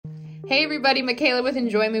Hey everybody, Michaela with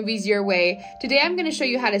Enjoy Movies Your Way. Today I'm going to show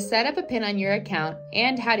you how to set up a pin on your account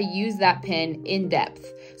and how to use that pin in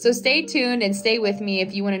depth. So stay tuned and stay with me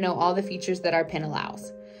if you want to know all the features that our pin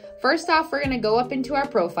allows. First off, we're going to go up into our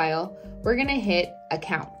profile. We're going to hit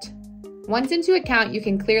account. Once into account, you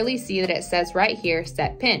can clearly see that it says right here,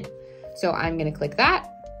 set pin. So I'm going to click that.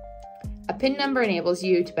 A PIN number enables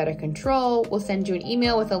you to better control. We'll send you an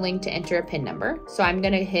email with a link to enter a PIN number. So I'm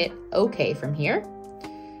going to hit OK from here.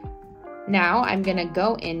 Now I'm going to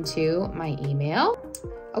go into my email.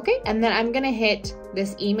 Okay, and then I'm going to hit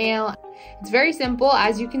this email. It's very simple.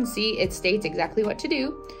 As you can see, it states exactly what to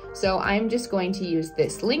do. So I'm just going to use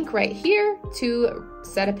this link right here to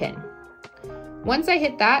set a PIN. Once I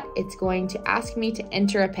hit that, it's going to ask me to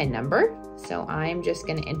enter a PIN number. So I'm just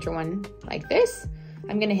going to enter one like this.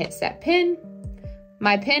 I'm going to hit set PIN.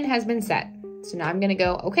 My PIN has been set. So now I'm going to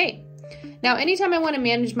go OK. Now, anytime I want to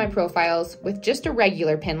manage my profiles with just a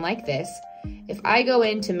regular PIN like this, if I go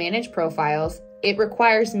into manage profiles, it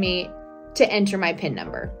requires me to enter my PIN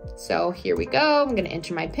number. So here we go. I'm going to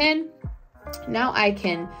enter my PIN. Now I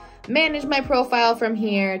can manage my profile from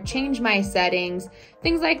here, change my settings,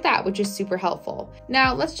 things like that, which is super helpful.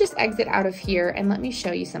 Now let's just exit out of here and let me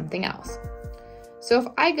show you something else. So if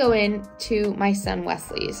I go into my son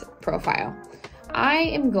Wesley's profile, I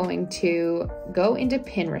am going to go into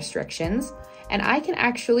PIN restrictions and I can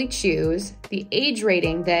actually choose the age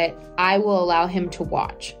rating that I will allow him to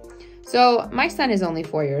watch. So my son is only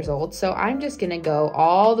 4 years old, so I'm just gonna go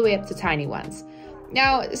all the way up to tiny ones.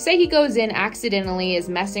 Now, say he goes in accidentally, is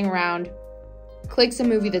messing around, clicks a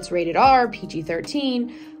movie that's rated R,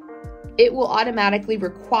 PG-13, it will automatically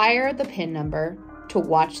require the PIN number to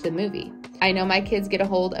watch the movie. I know my kids get a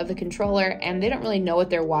hold of the controller and they don't really know what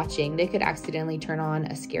they're watching. They could accidentally turn on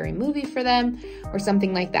a scary movie for them or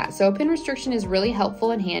something like that. So a PIN restriction is really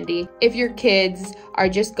helpful and handy if your kids are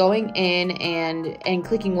just going in and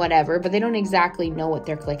clicking whatever, but they don't exactly know what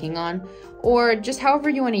they're clicking on, or just however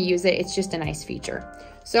you want to use it. It's just a nice feature.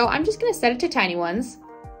 So I'm just going to set it to tiny ones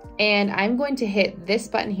and I'm going to hit this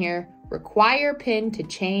button here, require PIN to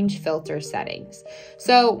change filter settings.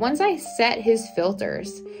 So once I set his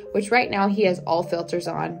filters, which right now he has all filters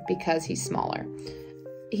on because he's smaller,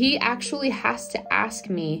 he actually has to ask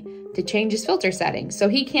me to change his filter settings. So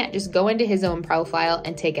he can't just go into his own profile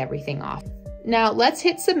and take everything off. Now let's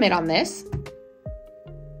hit submit on this.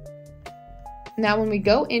 Now when we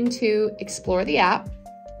go into explore the app,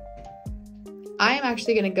 I am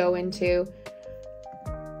actually going to go into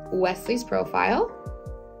Wesley's profile.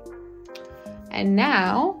 And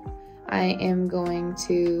now I am going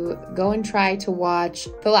to go and try to watch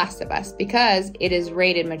The Last of Us because it is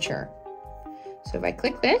rated mature. So if I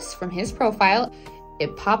click this from his profile,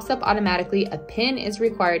 it pops up automatically. A PIN is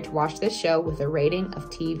required to watch this show with a rating of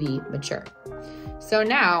TV mature. So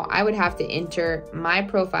now I would have to enter my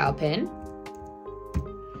profile PIN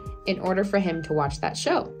in order for him to watch that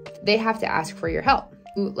show. They have to ask for your help.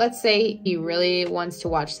 Let's say he really wants to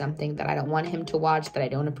watch something that I don't want him to watch, that I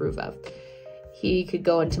don't approve of. He could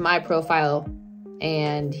go into my profile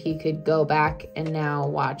and he could go back and now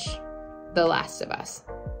watch The Last of Us,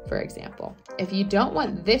 for example. If you don't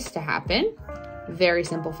want this to happen, very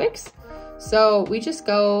simple fix. So we just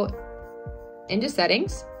go into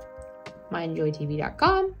settings,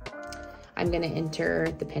 mynjoytv.com. I'm going to enter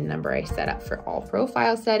the PIN number I set up for all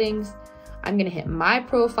profile settings. I'm going to hit my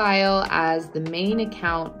profile as the main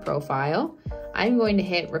account profile. I'm going to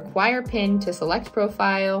hit require PIN to select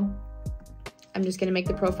profile. I'm just going to make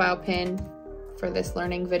the profile PIN for this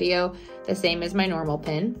learning video the same as my normal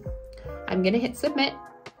PIN. I'm going to hit submit.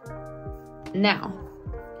 Now,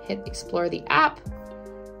 hit explore the app.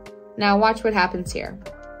 Now watch what happens here.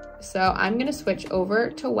 So I'm going to switch over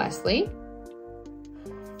to Wesley.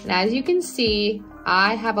 And as you can see,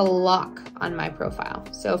 I have a lock on my profile.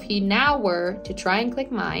 So if he now were to try and click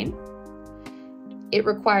mine, it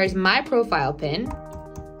requires my profile PIN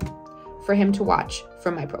for him to watch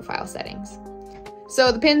from my profile settings. So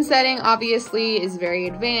the PIN setting obviously is very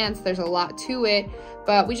advanced. There's a lot to it,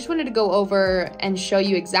 but we just wanted to go over and show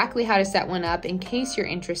you exactly how to set one up in case you're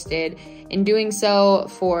interested in doing so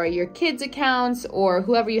for your kids' accounts or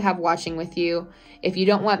whoever you have watching with you. If you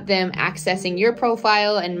don't want them accessing your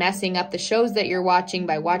profile and messing up the shows that you're watching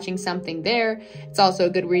by watching something there, it's also a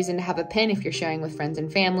good reason to have a PIN if you're sharing with friends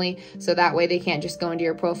and family. So that way they can't just go into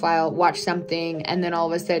your profile, watch something, and then all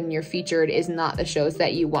of a sudden your featured is not the shows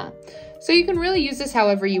that you want. So you can really use this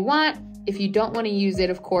however you want. If you don't want to use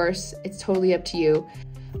it, of course, it's totally up to you.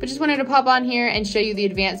 But just wanted to pop on here and show you the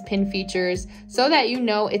advanced PIN features so that you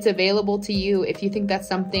know it's available to you if you think that's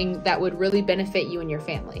something that would really benefit you and your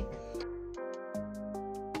family.